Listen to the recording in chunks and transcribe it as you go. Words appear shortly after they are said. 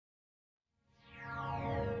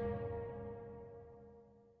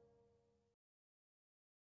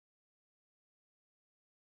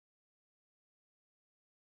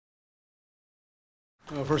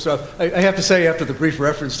Well, first off, I have to say, after the brief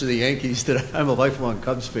reference to the Yankees, that I'm a lifelong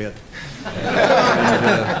Cubs fan.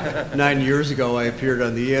 And, 9 years ago, I appeared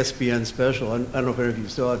on the ESPN special. I don't know if any of you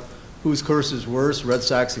saw it. Whose curse is worse, Red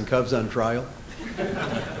Sox and Cubs on trial?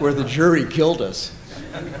 Where the jury killed us.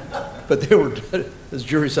 But they were, as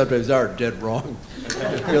juries sometimes are, dead wrong.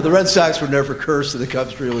 The Red Sox were never cursed, and the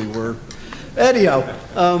Cubs really were. Anyhow,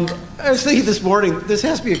 I was thinking this morning, this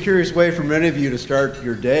has to be a curious way for many of you to start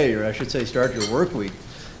your day, or I should say start your work week.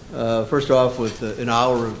 First off, with an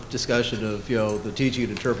hour of discussion of the teaching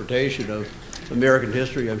and interpretation of American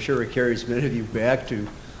history. I'm sure it carries many of you back to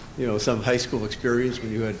some high school experience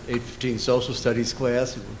when you had 8:15 social studies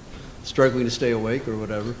class and were struggling to stay awake or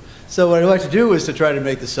whatever. So what I'd like to do is to try to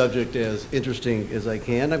make the subject as interesting as I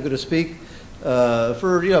can. I'm going to speak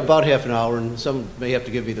for about half an hour, and some may have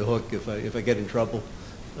to give me the hook if I get in trouble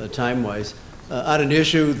time-wise, on an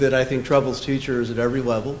issue that I think troubles teachers at every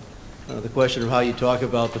level, the question of how you talk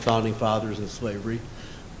about the Founding Fathers and slavery.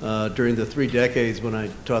 During the 3 decades when I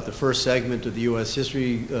taught the first segment of the U.S.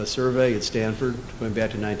 History Survey at Stanford, going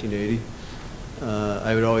back to 1980,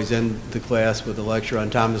 I would always end the class with a lecture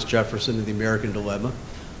on Thomas Jefferson and the American Dilemma.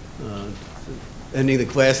 Ending the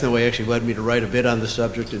class in that way actually led me to write a bit on the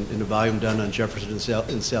subject in a volume done on Jefferson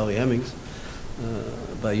and Sally Hemings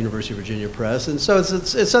by University of Virginia Press. And so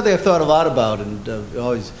it's something I've thought a lot about, and I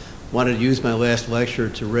always wanted to use my last lecture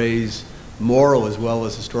to raise moral as well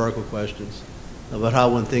as historical questions about how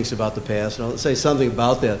one thinks about the past. And I'll say something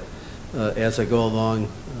about that as I go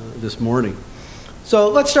along this morning. So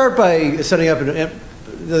let's start by setting up the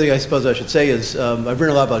other thing I suppose I should say is I've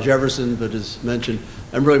written a lot about Jefferson, but as mentioned,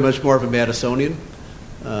 I'm really much more of a Madisonian.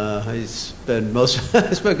 I spent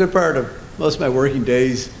a good part of most of my working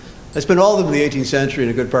days. I spent all of them in the 18th century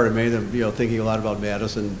and a good part of many of them, thinking a lot about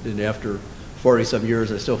Madison. And after 40-some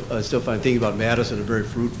years, I still find thinking about Madison a very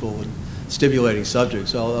fruitful and stimulating subject.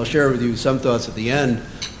 So I'll share with you some thoughts at the end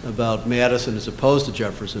about Madison as opposed to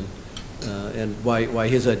Jefferson, and why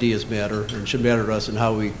his ideas matter and should matter to us, and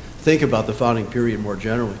how we think about the founding period more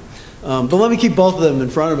generally. But let me keep both of them in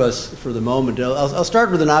front of us for the moment. I'll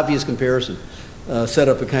start with an obvious comparison, set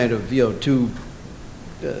up a kind of two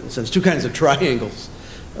kinds of triangles.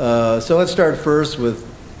 So let's start first with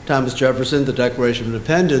Thomas Jefferson, the Declaration of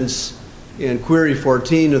Independence, and Query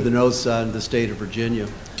 14 of the Notes on the State of Virginia.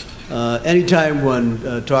 Anytime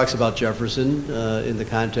one talks about Jefferson in the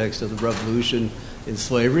context of the Revolution and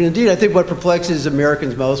slavery, and indeed I think what perplexes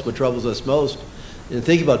Americans most, what troubles us most in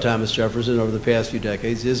thinking about Thomas Jefferson over the past few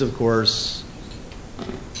decades is, of course,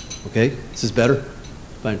 okay, this is better?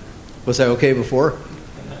 Fine. Was I okay before?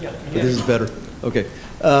 Yeah. This is better. Okay.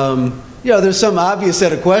 There's some obvious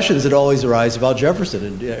set of questions that always arise about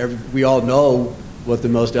Jefferson, and we all know what the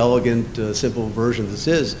most elegant, simple version of this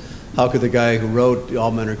is. How could the guy who wrote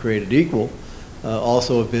All Men Are Created Equal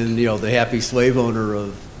also have been, the happy slave owner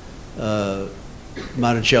of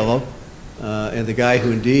Monticello, and the guy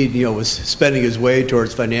who indeed, was spending his way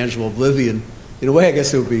towards financial oblivion? In a way, I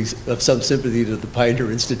guess it would be of some sympathy to the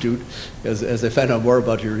Pioneer Institute, as I find out more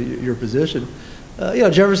about your position.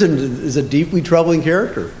 Jefferson is a deeply troubling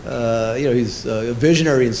character. He's a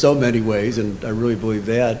visionary in so many ways, and I really believe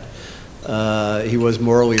that. He was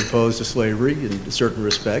morally opposed to slavery in certain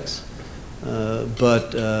respects,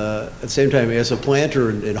 but at the same time, as a planter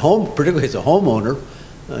and particularly as a homeowner,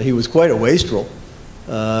 he was quite a wastrel.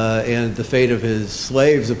 And the fate of his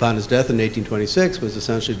slaves upon his death in 1826 was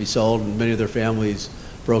essentially to be sold, and many of their families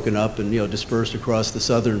broken up and dispersed across the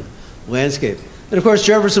southern landscape. And of course,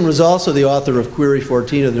 Jefferson was also the author of Query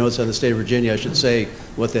 14 of the Notes on the State of Virginia. I should say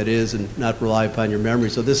what that is and not rely upon your memory.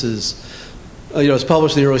 So this is, it's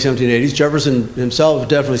published in the early 1780s. Jefferson himself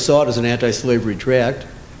definitely saw it as an anti-slavery tract.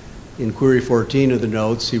 In Query 14 of the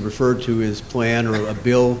Notes, he referred to his plan, or a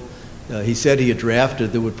bill he said he had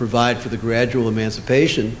drafted, that would provide for the gradual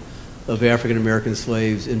emancipation of African American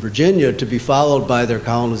slaves in Virginia, to be followed by their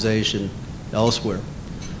colonization elsewhere.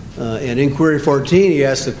 And in Query 14, he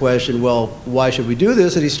asks the question, well, why should we do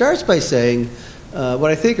this? And he starts by saying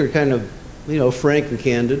what I think are kind of, frank and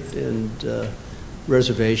candid and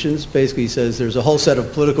reservations. Basically, he says there's a whole set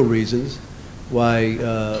of political reasons why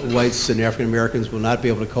whites and African Americans will not be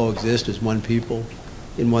able to coexist as one people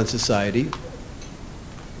in one society.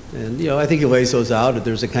 And, I think he lays those out, that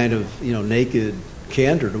there's a kind of, naked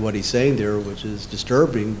candor to what he's saying there, which is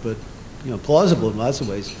disturbing, but, plausible in lots of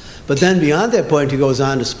ways. But then beyond that point, he goes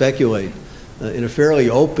on to speculate in a fairly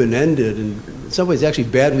open-ended and in some ways actually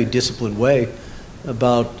badly disciplined way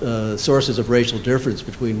about sources of racial difference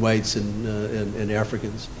between whites and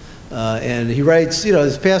Africans. And he writes,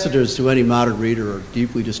 his passages to any modern reader are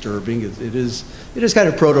deeply disturbing. It is kind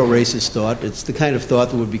of proto-racist thought. It's the kind of thought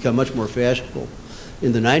that would become much more fashionable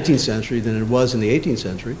in the 19th century than it was in the 18th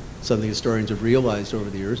century, something historians have realized over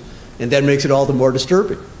the years, and that makes it all the more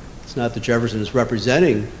disturbing. It's not that Jefferson is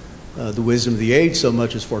representing the wisdom of the age so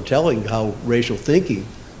much as foretelling how racial thinking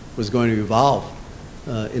was going to evolve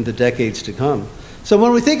in the decades to come. So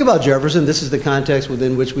when we think about Jefferson, this is the context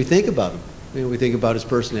within which we think about him. You know, we think about his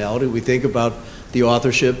personality, we think about the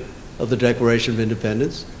authorship of the Declaration of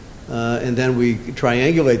Independence, and then we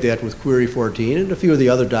triangulate that with Query 14 and a few of the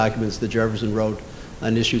other documents that Jefferson wrote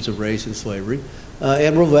on issues of race and slavery,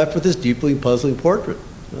 and we're left with this deeply puzzling portrait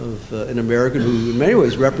of an American who in many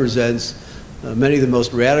ways represents many of the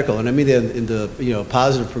most radical, and I mean that in the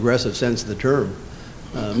positive progressive sense of the term,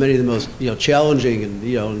 many of the most challenging and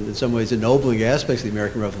in some ways ennobling aspects of the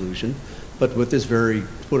American Revolution, but with this very,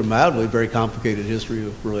 to put it mildly, very complicated history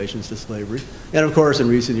of relations to slavery. And of course, in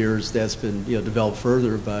recent years, that's been developed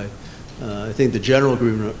further by, I think, the general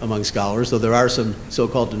agreement among scholars, though there are some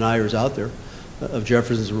so-called deniers out there of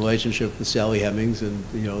Jefferson's relationship with Sally Hemings and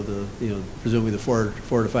presumably the four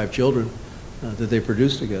to five children that they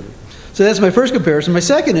produced together. So that's my first comparison. My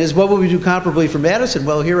second is, what would we do comparably for Madison?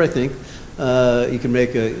 Well, here I think you can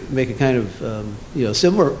make a kind of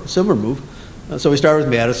similar move. So we start with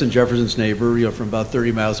Madison, Jefferson's neighbor, from about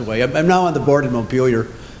 30 miles away. I'm now on the board in Montpelier,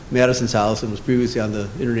 Madison's house, and was previously on the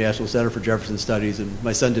International Center for Jefferson Studies, and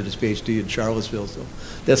my son did his PhD in Charlottesville, so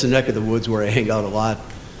that's the neck of the woods where I hang out a lot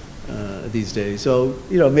these days. So,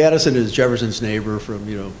 Madison is Jefferson's neighbor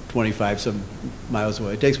from, 25 some miles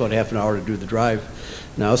away. It takes about half an hour to do the drive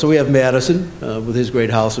now. So we have Madison with his great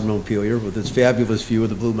house in Montpelier with its fabulous view of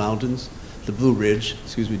the Blue Mountains, the Blue Ridge,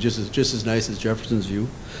 just as nice as Jefferson's view.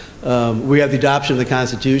 We have the adoption of the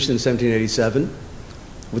Constitution in 1787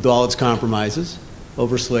 with all its compromises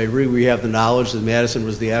over slavery. We have the knowledge that Madison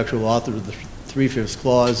was the actual author of the 3/5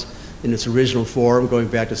 clause in its original form going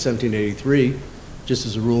back to 1783, just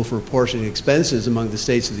as a rule for apportioning expenses among the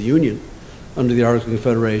states of the Union under the Articles of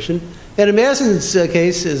Confederation. And in Madison's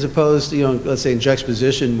case, as opposed, let's say in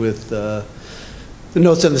juxtaposition with the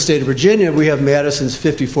notes on the state of Virginia, we have Madison's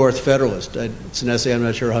 54th Federalist. It's an essay I'm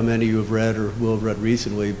not sure how many of you have read or will have read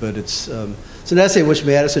recently, but it's an essay in which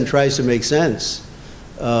Madison tries to make sense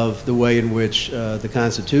of the way in which the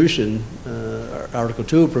Constitution, Article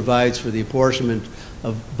 2, provides for the apportionment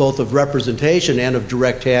of both of representation and of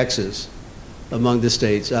direct taxes among the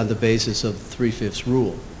states on the basis of the 3/5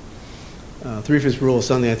 rule. 3/5 rule is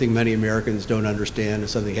something I think many Americans don't understand.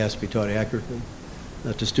 It's something that has to be taught accurately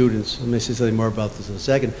to students. Let me say something more about this in a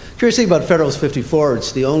second. Curious thing about Federalist 54,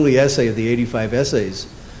 it's the only essay of the 85 essays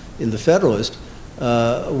in the Federalist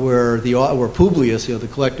where Publius, the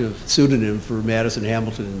collective pseudonym for Madison,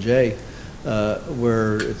 Hamilton, and Jay,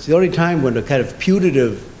 where it's the only time when a kind of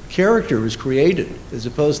putative character is created, as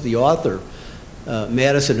opposed to the author.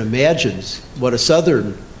 Madison imagines what a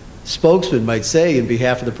Southern spokesman might say in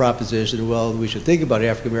behalf of the proposition, well, we should think about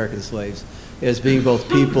African American slaves as being both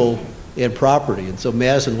people and property. And so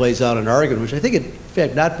Madison lays out an argument, which I think, in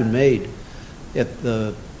fact, not been made at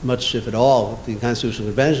much, if at all, at the Constitutional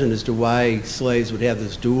Convention, as to why slaves would have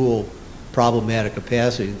this dual problematic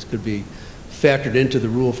capacity. This could be factored into the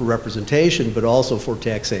rule for representation, but also for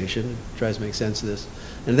taxation. It tries to make sense of this.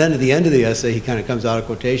 And then at the end of the essay, he kind of comes out of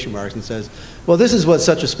quotation marks and says, well, this is what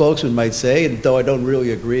such a spokesman might say, and though I don't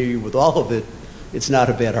really agree with all of it, it's not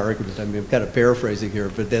a bad argument. I mean, I'm kind of paraphrasing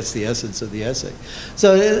here, but that's the essence of the essay.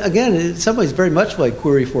 So again, in some ways, very much like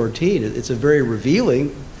Query 14, it's a very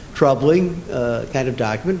revealing, troubling kind of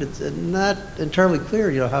document. It's not entirely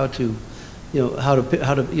clear, how to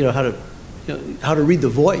read the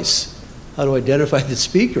voice, how to identify the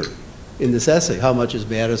speaker in this essay. How much is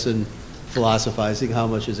Madison philosophizing? How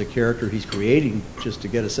much is a character he's creating just to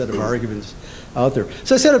get a set of arguments out there?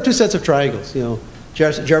 So I set up two sets of triangles.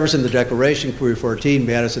 Jefferson, the Declaration, Query 14,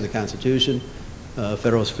 Madison, the Constitution,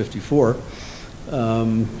 Federalist 54.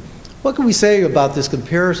 What can we say about this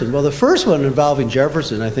comparison? Well, the first one involving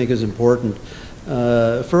Jefferson, I think, is important.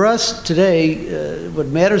 For us today, what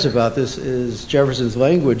matters about this is Jefferson's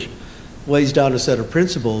language lays down a set of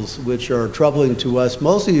principles which are troubling to us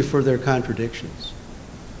mostly for their contradictions.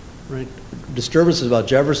 Right? Disturbances about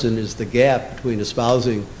Jefferson is the gap between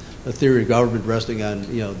espousing a theory of government resting on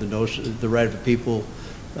the right of the people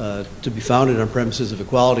to be founded on premises of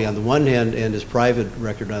equality on the one hand and his private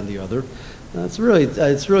record on the other. It's really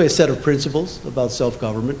a set of principles about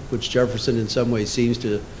self-government which Jefferson in some ways seems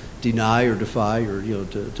to deny or defy or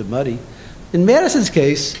to muddy. In Madison's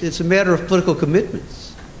case, it's a matter of political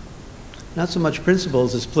commitments, not so much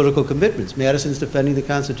principles as political commitments. Madison's defending the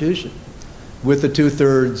Constitution with the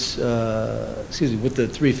with the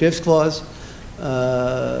 3/5 clause.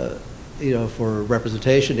 For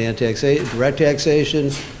representation and taxation, direct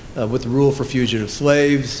taxation, with the rule for fugitive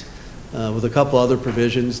slaves, with a couple other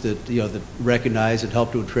provisions that, that recognize and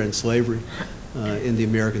help to entrench slavery in the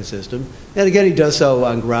American system. And again, he does so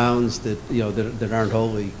on grounds that, that aren't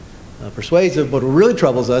wholly persuasive, but what really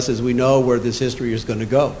troubles us is we know where this history is going to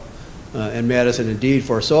go. And Madison indeed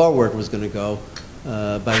foresaw where it was going to go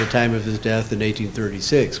by the time of his death in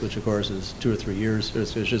 1836, which of course is 2 or 3 years, or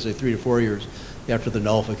I should say 3 to 4 years after the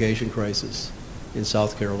nullification crisis in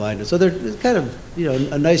South Carolina. So there's kind of,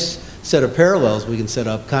 a nice set of parallels we can set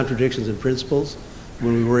up, contradictions in principles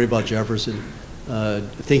when we worry about Jefferson,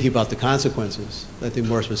 thinking about the consequences, I think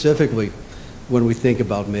more specifically when we think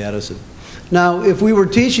about Madison. Now, if we were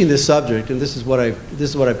teaching this subject, and this is what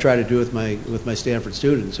I've tried to do with my Stanford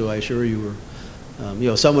students, who I assure you were,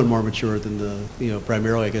 somewhat more mature than the,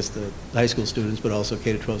 primarily I guess the high school students, but also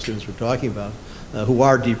K-12 students we're talking about, who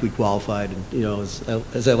are deeply qualified. And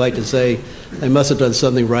as I like to say, I must have done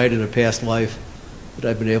something right in a past life that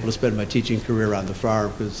I've been able to spend my teaching career on the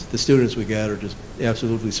farm, because the students we get are just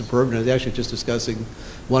absolutely superb. And I was actually just discussing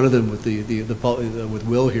one of them with with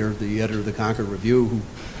Will here, the editor of the Concord Review, who.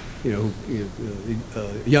 A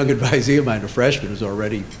young advisee of mine, a freshman, who's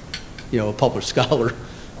already, a published scholar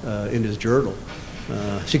in his journal.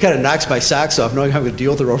 She kind of knocks my socks off, knowing I'm going to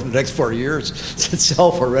deal with her over the next 4 years. It's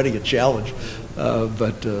itself already a challenge. So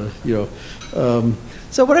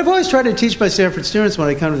what I've always tried to teach my Stanford students when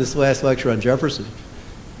I come to this last lecture on Jefferson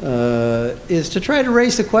is to try to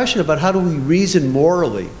raise the question about how do we reason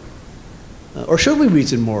morally, or should we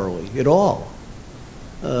reason morally at all,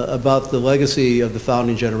 about the legacy of the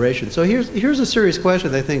founding generation. So here's a serious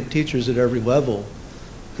question I think teachers at every level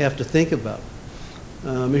have to think about.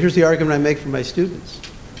 And here's the argument I make for my students.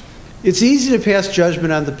 It's easy to pass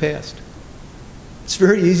judgment on the past. It's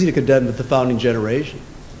very easy to condemn the founding generation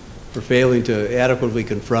for failing to adequately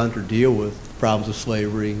confront or deal with problems of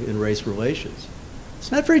slavery and race relations.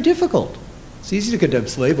 It's not very difficult. It's easy to condemn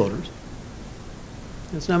slave owners.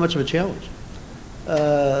 It's not much of a challenge.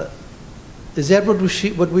 Is that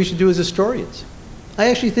what we should do as historians? I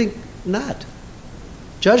actually think not.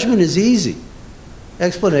 Judgment is easy.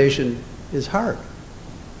 Explanation is hard.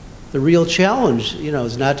 The real challenge,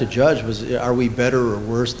 is not to judge, are we better or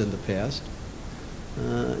worse than the past?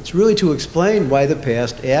 It's really to explain why the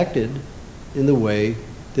past acted in the way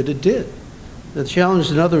that it did. The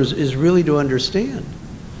challenge in others is really to understand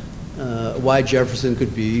why Jefferson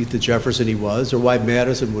could be the Jefferson he was, or why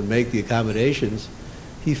Madison would make the accommodations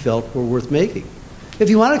he felt were worth making. If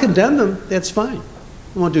you want to condemn them, that's fine.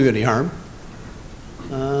 It won't do you any harm.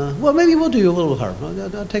 Well, maybe it will do you a little harm.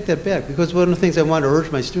 I'll take that back, because one of the things I want to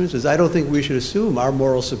urge my students is I don't think we should assume our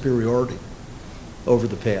moral superiority over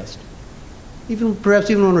the past.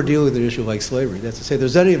 Perhaps even when we're dealing with an issue like slavery. That's to say,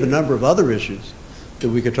 there's any of a number of other issues that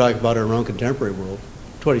we could talk about in our own contemporary world.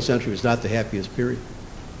 The 20th century was not the happiest period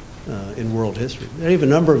in world history. Any of a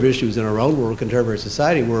number of issues in our own world, contemporary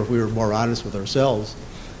society, where if we were more honest with ourselves,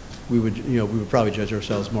 we would probably judge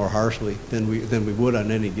ourselves more harshly than we would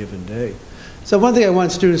on any given day. So one thing I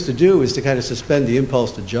want students to do is to kind of suspend the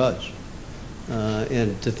impulse to judge,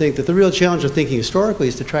 and to think that the real challenge of thinking historically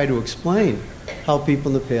is to try to explain how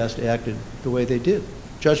people in the past acted the way they did.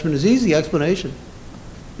 Judgment is easy. Explanation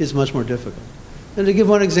is much more difficult. And to give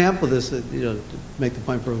one example of this, to make the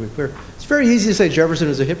point perfectly clear, it's very easy to say Jefferson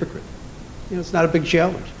is a hypocrite. It's not a big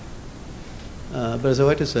challenge. But as I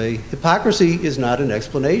like to say, hypocrisy is not an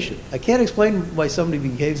explanation. I can't explain why somebody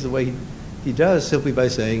behaves the way he does simply by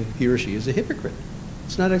saying he or she is a hypocrite.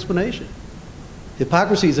 It's not an explanation.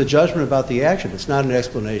 Hypocrisy is a judgment about the action. It's not an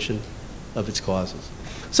explanation of its causes.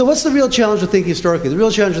 So what's the real challenge of thinking historically? The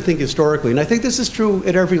real challenge of thinking historically, and I think this is true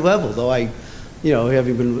at every level, though I,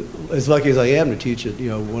 having been as lucky as I am to teach at,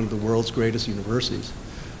 one of the world's greatest universities,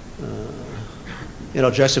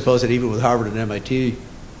 juxtapose it even with Harvard and MIT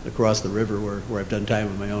across the river where I've done time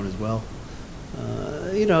of my own as well.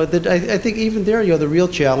 I think even there, the real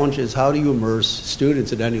challenge is how do you immerse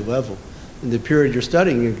students at any level in the period you're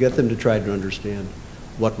studying and get them to try to understand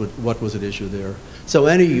what was at issue there. So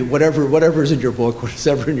whatever is in your book,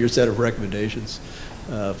 whatever in your set of recommendations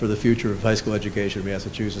for the future of high school education in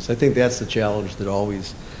Massachusetts, I think that's the challenge that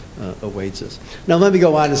always awaits us. Now let me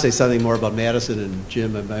go on and say something more about Madison and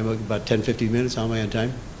Jim. I'm about 10, 15 minutes. How am I on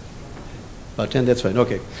time? About 10, that's fine.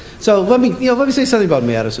 Okay. So let me say something about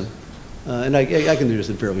Madison. And I can do this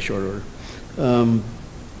in fairly short order.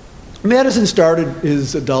 Madison started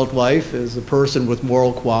his adult life as a person with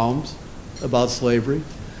moral qualms about slavery.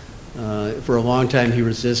 For a long time he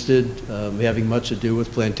resisted having much to do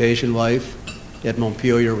with plantation life at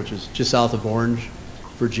Montpelier, which is just south of Orange,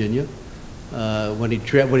 Virginia. When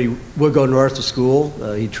he would go north to school,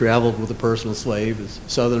 he traveled with a personal slave, as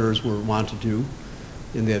Southerners were wont to do.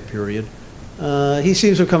 in that period. He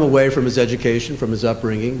seems to have come away from his education, from his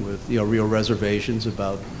upbringing, with real reservations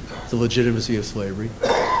about the legitimacy of slavery.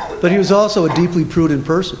 But he was also a deeply prudent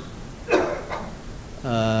person.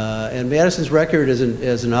 And Madison's record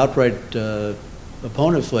as an outright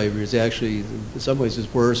opponent of slavery is actually, in some ways,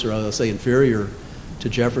 is worse, or I'll say inferior, to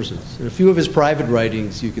Jefferson's. In a few of his private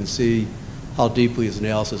writings, you can see how deeply his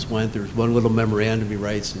analysis went. There's one little memorandum he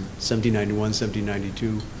writes in 1791,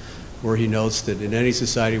 1792, where he notes that in any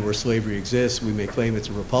society where slavery exists, we may claim it's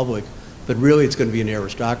a republic, but really it's going to be an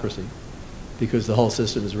aristocracy, because the whole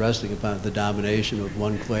system is resting upon the domination of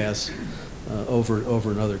one class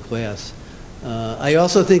over another class. I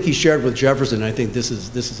also think he shared with Jefferson, I think this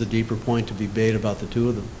is a deeper point to be made about the two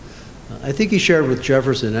of them. I think he shared with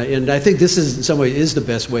Jefferson, and I think this is in some way is the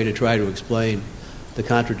best way to try to explain the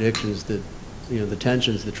contradictions that, the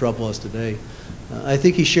tensions that trouble us today. I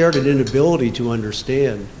think he shared an inability to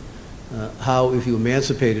understand how, if you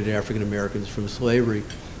emancipated African Americans from slavery,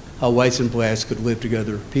 how whites and blacks could live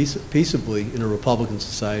together peaceably in a Republican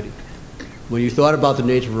society. When you thought about the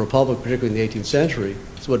nature of a republic, particularly in the 18th century,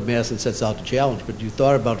 it's what Madison sets out to challenge, but you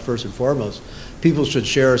thought about, first and foremost, people should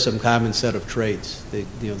share some common set of traits.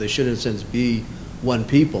 They should, in a sense, be one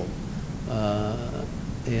people.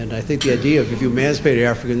 And I think the idea of if you emancipate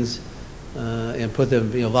Africans and put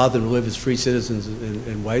them, allow them to live as free citizens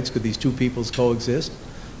and whites, could these two peoples coexist?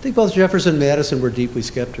 I think both Jefferson and Madison were deeply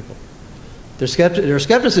skeptical. Their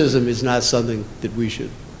skepticism is not something that we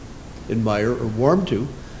should admire or warm to,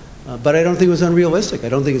 but I don't think it was unrealistic. I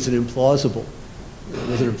don't think it's an implausible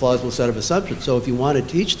set of assumptions. So if you want to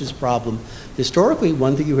teach this problem historically,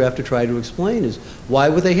 one thing you have to try to explain is why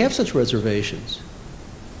would they have such reservations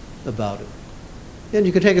about it? And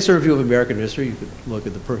you could take a certain view of American history. You could look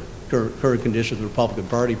at the current condition of the Republican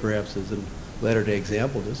Party, perhaps, as a latter-day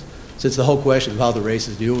example of this, since the whole question of how the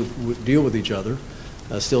races deal with each other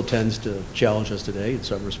still tends to challenge us today in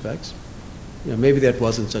some respects. Maybe that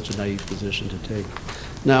wasn't such a naive position to take.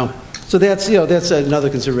 Now, so that's another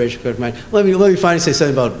consideration of mine. Let me finally say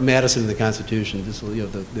something about Madison and the Constitution. This will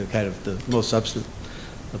the kind of the most substantive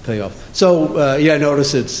payoff. So I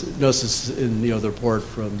notice it's in the report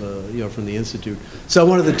from the Institute. So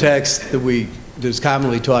one of the texts that's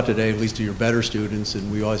commonly taught today, at least to your better students,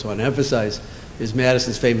 and we always want to emphasize, is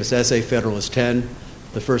Madison's famous essay, Federalist 10,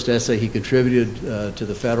 the first essay he contributed to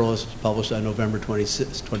the Federalist, published on November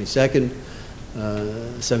 22nd,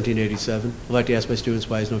 1787. I'd like to ask my students,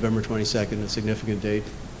 why is November 22nd a significant date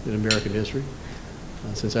in American history?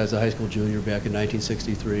 Since I was a high school junior back in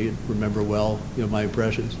 1963 and remember well my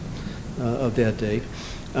impressions of that date.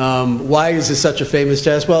 Why is this such a famous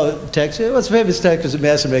text? Well, it's a famous text because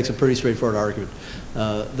Madison makes a pretty straightforward argument.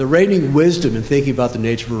 The reigning wisdom in thinking about the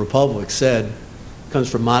nature of a republic comes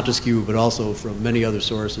from Montesquieu, but also from many other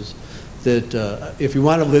sources, that if you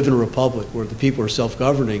want to live in a republic where the people are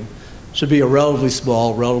self-governing, should be a relatively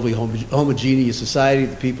small, relatively homogeneous society.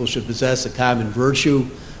 The people should possess a common virtue,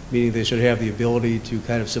 meaning they should have the ability to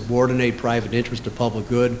kind of subordinate private interest to public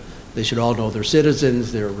good. They should all know they're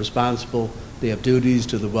citizens, they're responsible, they have duties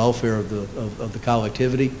to the welfare of the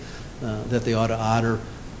collectivity that they ought to honor.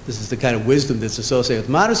 This is the kind of wisdom that's associated with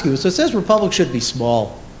Montesquieu. So it says republic should be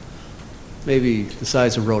small, maybe the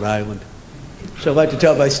size of Rhode Island. So I'd like to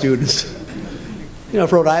tell my students,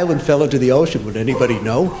 if Rhode Island fell into the ocean, would anybody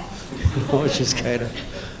know? It's just kind of,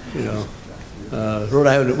 Rhode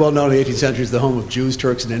Island, well known in the 18th century, is the home of Jews,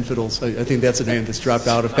 Turks, and infidels. I think that's a name that's dropped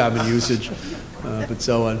out of common usage, but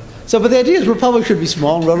so on. But the idea is republic should be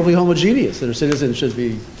small and relatively homogeneous, and their citizens should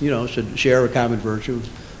be, should share a common virtue,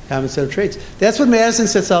 common set of traits. That's what Madison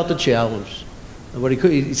sets out to challenge.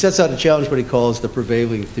 He sets out to challenge what he calls the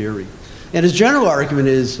prevailing theory. And his general argument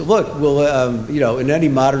is, look, in any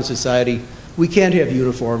modern society, we can't have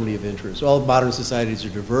uniformity of interest. All modern societies are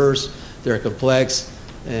diverse, they're complex,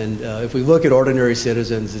 and if we look at ordinary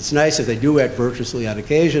citizens, it's nice if they do act virtuously on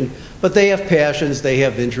occasion, but they have passions, they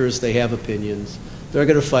have interests, they have opinions. They're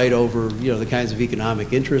going to fight over, the kinds of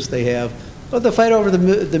economic interests they have, but they'll fight over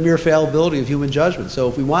the mere fallibility of human judgment. So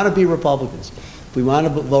if we want to be Republicans, if we want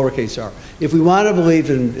to, lowercase r, if we want to believe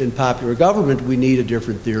in popular government, we need a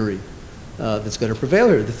different theory that's going to prevail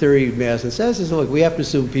here. The theory Madison says is, look, we have to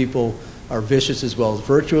assume people are vicious as well as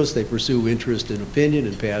virtuous. They pursue interest and opinion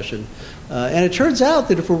and passion. And it turns out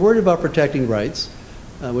that if we're worried about protecting rights,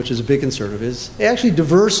 which is a big concern of his, actually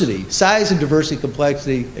diversity, size and diversity,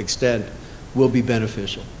 complexity, extent will be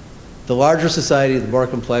beneficial. The larger society, the more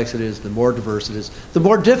complex it is, the more diverse it is, the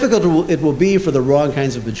more difficult it will be for the wrong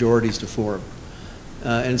kinds of majorities to form.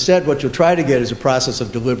 Instead, what you'll try to get is a process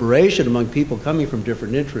of deliberation among people coming from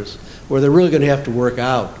different interests, where they're really going to have to work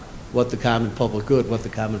out what the common public good, what the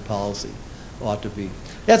common policy ought to be.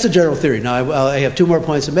 That's a general theory. Now, I have 2 more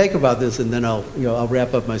points to make about this, and then I'll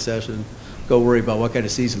wrap up my session and go worry about what kind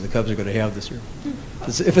of season the Cubs are going to have this year.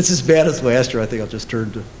 If it's as bad as last year, I think I'll just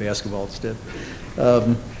turn to basketball instead.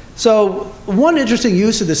 So one interesting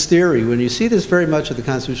use of this theory, when you see this very much at the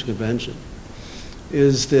Constitutional Convention,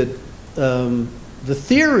 is that the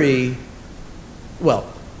theory,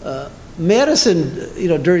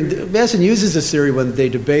 Madison, Madison uses this theory when they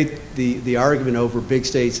debate the argument over big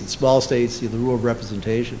states and small states, the rule of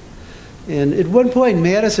representation. And at one point,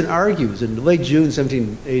 Madison argues in late June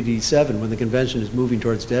 1787, when the convention is moving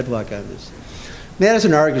towards deadlock on this,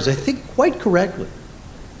 Madison argues, I think quite correctly,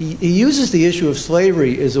 he uses the issue of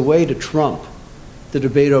slavery as a way to trump the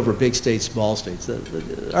debate over big states, small states.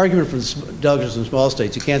 The argument from delegates from small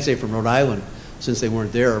states, you can't say from Rhode Island, since they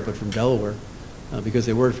weren't there, but from Delaware, because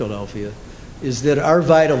they were in Philadelphia, is that our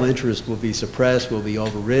vital interest will be suppressed, will be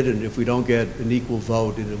overridden if we don't get an equal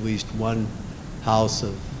vote in at least one house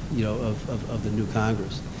of the new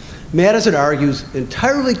Congress. Madison argues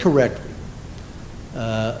entirely correctly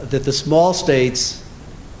that the small states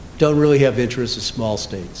don't really have interests as small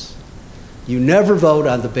states. You never vote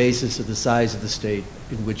on the basis of the size of the state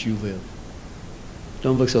in which you live.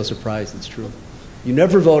 Don't look so surprised, it's true. You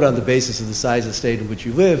never vote on the basis of the size of the state in which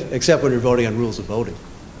you live, except when you're voting on rules of voting.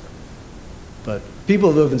 But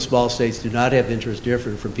people who live in small states do not have interests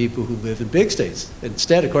different from people who live in big states.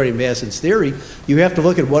 Instead, according to Madison's theory, you have to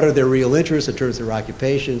look at what are their real interests in terms of their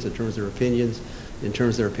occupations, in terms of their opinions, in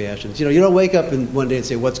terms of their passions. You don't wake up one day and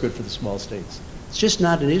say, what's good for the small states? It's just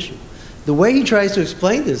not an issue. The way he tries to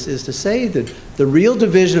explain this is to say that the real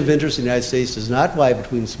division of interest in the United States does not lie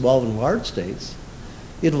between small and large states.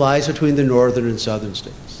 It lies between the northern and southern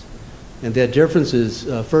states. And that difference is,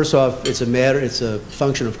 first off, it's a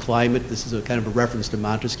function of climate. This is a kind of a reference to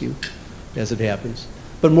Montesquieu, as it happens.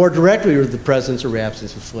 But more directly, the presence or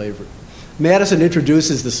absence of slavery. Madison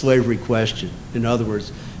introduces the slavery question, in other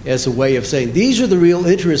words, as a way of saying, these are the real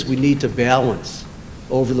interests we need to balance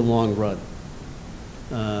over the long run.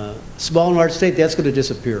 Small and large state, that's going to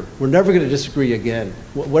disappear. We're never going to disagree again.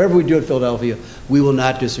 Whatever we do in Philadelphia, we will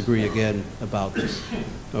not disagree again about this.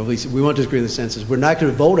 Or at least we won't disagree in the sense that we're not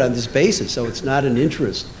going to vote on this basis, so it's not an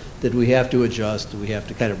interest that we have to adjust, we have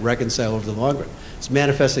to kind of reconcile over the long run. It's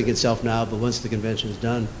manifesting itself now, but once the convention is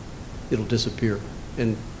done, it'll disappear.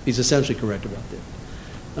 And he's essentially correct about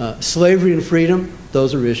that. Slavery and freedom,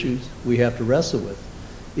 those are issues we have to wrestle with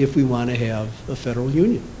if we want to have a federal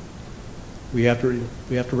union. We have to,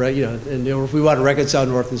 and if we want to reconcile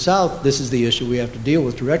North and South, this is the issue we have to deal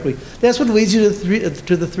with directly. That's what leads you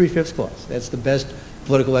to the 3/5 clause. That's the best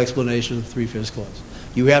political explanation of the 3/5 clause.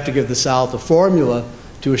 You have to give the South a formula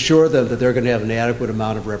to assure them that they're going to have an adequate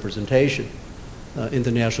amount of representation in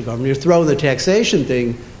the national government. You're throwing the taxation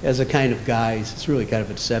thing as a kind of guise. It's really kind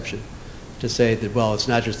of a deception to say that, well, it's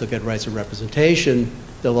not just to get rights of representation,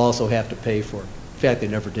 they'll also have to pay for it. In fact, they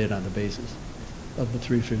never did on the basis of the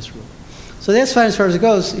 3/5 rule. So that's fine as far as it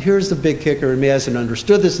goes. Here's the big kicker, and Madison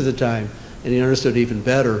understood this at the time, and he understood it even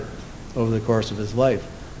better over the course of his life.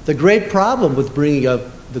 The great problem with bringing up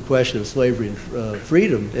the question of slavery and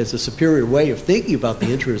freedom as a superior way of thinking about the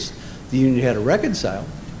interests the Union had to reconcile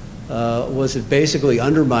was it basically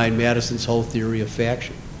undermined Madison's whole theory of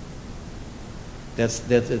faction.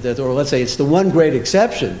 Or let's say it's the one great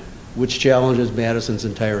exception which challenges Madison's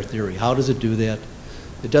entire theory. How does it do that?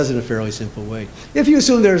 It does it in a fairly simple way. If you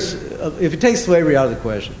assume if it takes slavery out of the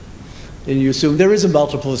question, and you assume there is a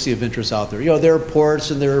multiplicity of interests out there. There are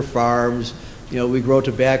ports and there are farms. We grow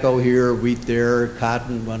tobacco here, wheat there,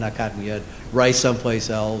 cotton, well, not cotton yet, rice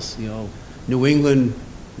someplace else. New England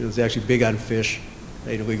is actually big on fish.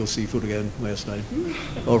 I ate illegal seafood again last night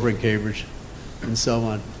over in Cambridge, and so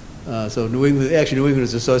on. So New England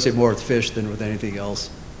is associated more with fish than with anything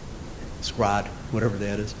else. Scrod, whatever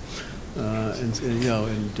that is. And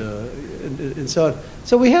so on.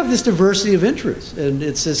 So we have this diversity of interests, and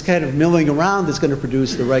it's this kind of milling around that's going to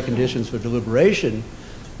produce the right conditions for deliberation,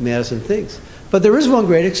 Madison thinks. But there is one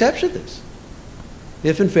great exception to this.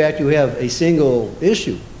 If, in fact, you have a single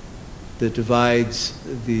issue that divides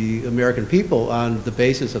the American people on the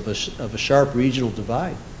basis of a sharp regional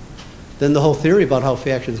divide, then the whole theory about how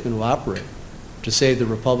faction is going to operate to save the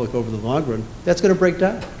republic over the long run, that's going to break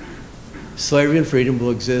down. Slavery and freedom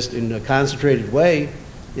will exist in a concentrated way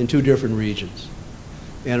in 2 different regions.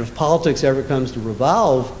 And if politics ever comes to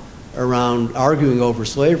revolve around arguing over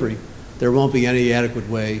slavery, there won't be any adequate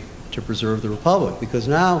way to preserve the republic, because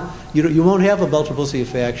now you won't have a multiplicity of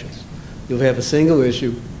factions. You'll have a single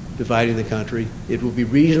issue dividing the country. It will be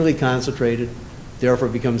regionally concentrated. Therefore,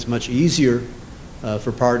 it becomes much easier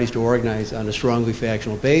for parties to organize on a strongly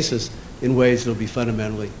factional basis in ways that will be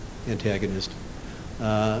fundamentally antagonist.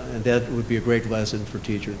 And that would be a great lesson for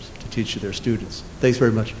teachers to teach to their students. Thanks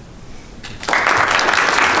very much.